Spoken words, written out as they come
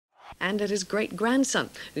and at his great-grandson,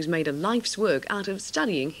 who's made a life's work out of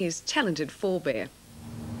studying his talented forebear.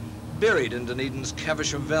 Buried in Dunedin's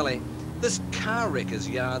Caversham Valley, this car wrecker's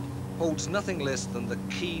yard holds nothing less than the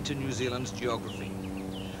key to New Zealand's geography.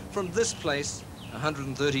 From this place,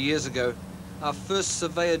 130 years ago, our first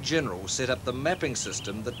Surveyor-General set up the mapping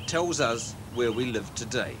system that tells us where we live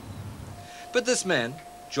today. But this man,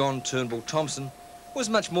 John Turnbull Thompson, was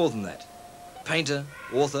much more than that. Painter,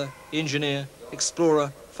 author, engineer,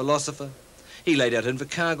 explorer, philosopher. He laid out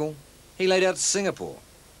Invercargill, he laid out Singapore.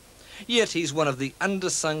 Yet he's one of the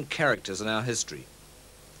undersung characters in our history.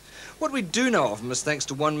 What we do know of him is thanks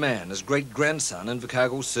to one man, his great-grandson,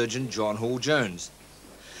 Invercargill surgeon John Hall Jones.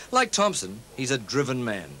 Like Thompson, he's a driven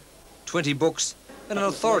man. 20 books and an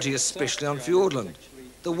authority especially on Fiordland,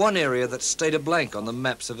 the one area that stayed a blank on the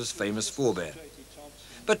maps of his famous forebear.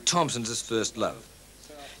 But Thompson's his first love.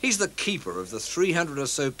 He's the keeper of the 300 or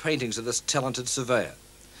so paintings of this talented surveyor.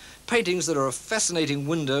 Paintings that are a fascinating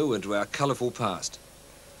window into our colourful past.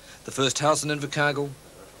 The first house in Invercargill,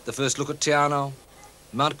 the first look at Te Anau,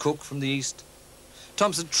 Mount Cook from the east.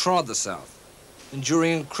 Thompson trod the south,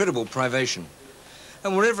 enduring incredible privation.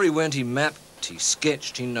 And wherever he went, he mapped, he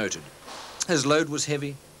sketched, he noted. His load was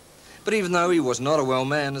heavy, but even though he was not a well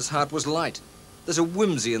man, his heart was light. There's a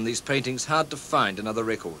whimsy in these paintings hard to find in other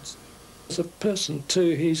records. As a person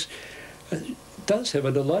too, he does have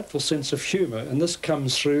a delightful sense of humour, and this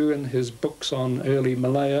comes through in his books on early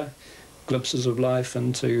Malaya, glimpses of life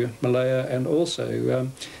into Malaya, and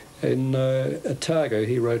also in Otago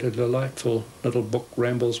he wrote a delightful little book,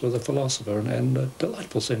 Rambles with a Philosopher, and a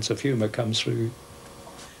delightful sense of humour comes through.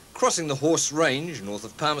 Crossing the Horse Range, north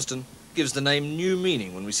of Palmerston, gives the name new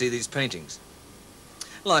meaning when we see these paintings.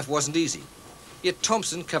 Life wasn't easy, yet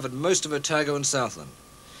Thompson covered most of Otago and Southland.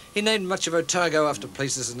 He named much of Otago after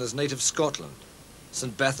places in his native Scotland,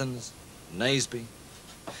 St Bathans, Naseby.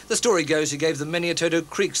 The story goes he gave the Maniatoto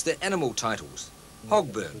creeks their animal titles,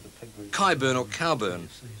 Hogburn, Kyburn or Cowburn,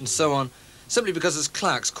 and so on, simply because his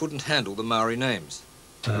clerks couldn't handle the Maori names.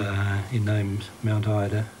 He named Mount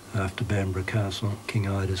Ida after Bamborough Castle, King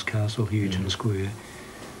Ida's castle, huge and square.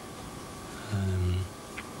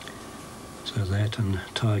 So that and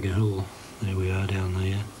Tiger Hill, there we are down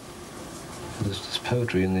there. There's this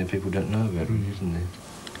poetry in there people don't know about, really, isn't there?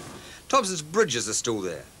 Thompson's bridges are still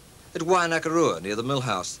there. At Wainakarua, near the mill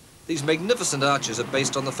house, these magnificent arches are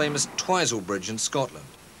based on the famous Twizel Bridge in Scotland.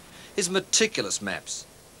 His meticulous maps,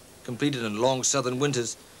 completed in long southern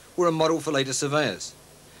winters, were a model for later surveyors.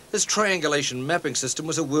 His triangulation mapping system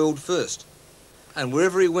was a world first, and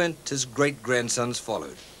wherever he went, his great-grandsons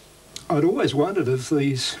followed. I'd always wondered if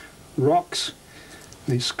these rocks,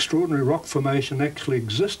 this extraordinary rock formation actually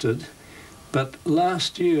existed, but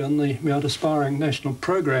last year in the Mount Aspiring National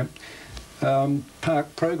Park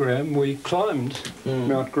program, we climbed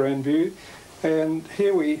Mount Grandview, and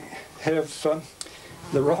here we have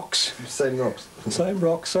the rocks. Same rocks. Same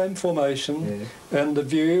rock, same formation, and the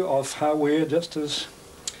view of Hawea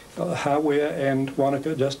and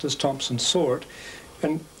Wanaka just as Thompson saw it.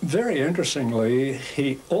 And very interestingly,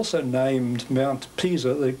 he also named Mount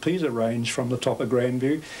Pisa, the Pisa range from the top of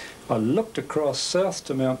Grandview. I looked across south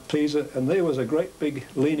to Mount Pisa, and there was a great big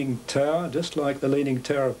leaning tower, just like the Leaning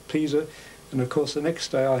Tower of Pisa. And of course the next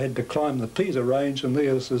day I had to climb the Pisa range, and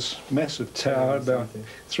there's this massive tower about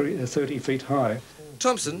 30 feet high.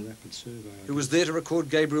 Thompson, who was there to record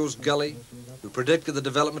Gabriel's Gully, who predicted the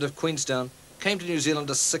development of Queenstown, came to New Zealand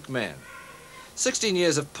a sick man. 16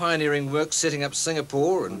 years of pioneering work setting up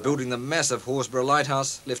Singapore and building the massive Horsburgh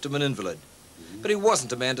Lighthouse left him an invalid. But he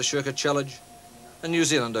wasn't a man to shirk a challenge, and New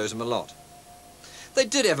Zealand owes him a lot. They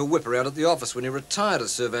did have a whip around at the office when he retired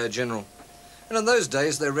as Surveyor-General, and in those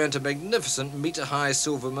days they ran to magnificent metre-high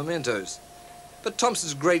silver mementos. But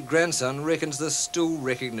Thompson's great-grandson reckons there's still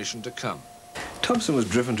recognition to come. Thompson was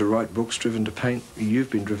driven to write books, driven to paint. You've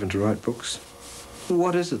been driven to write books.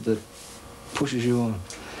 What is it that pushes you on?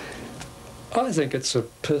 I think it's a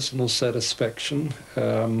personal satisfaction,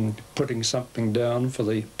 putting something down for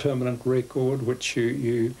the permanent record, which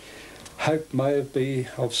you hope may be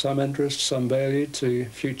of some interest, some value to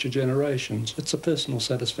future generations. It's a personal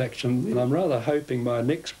satisfaction, and I'm rather hoping my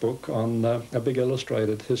next book on a big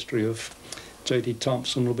illustrated history of J.T.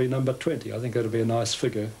 Thompson will be number 20. I think that'll be a nice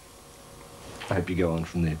figure. I hope you go on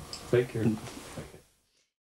from there. Thank you.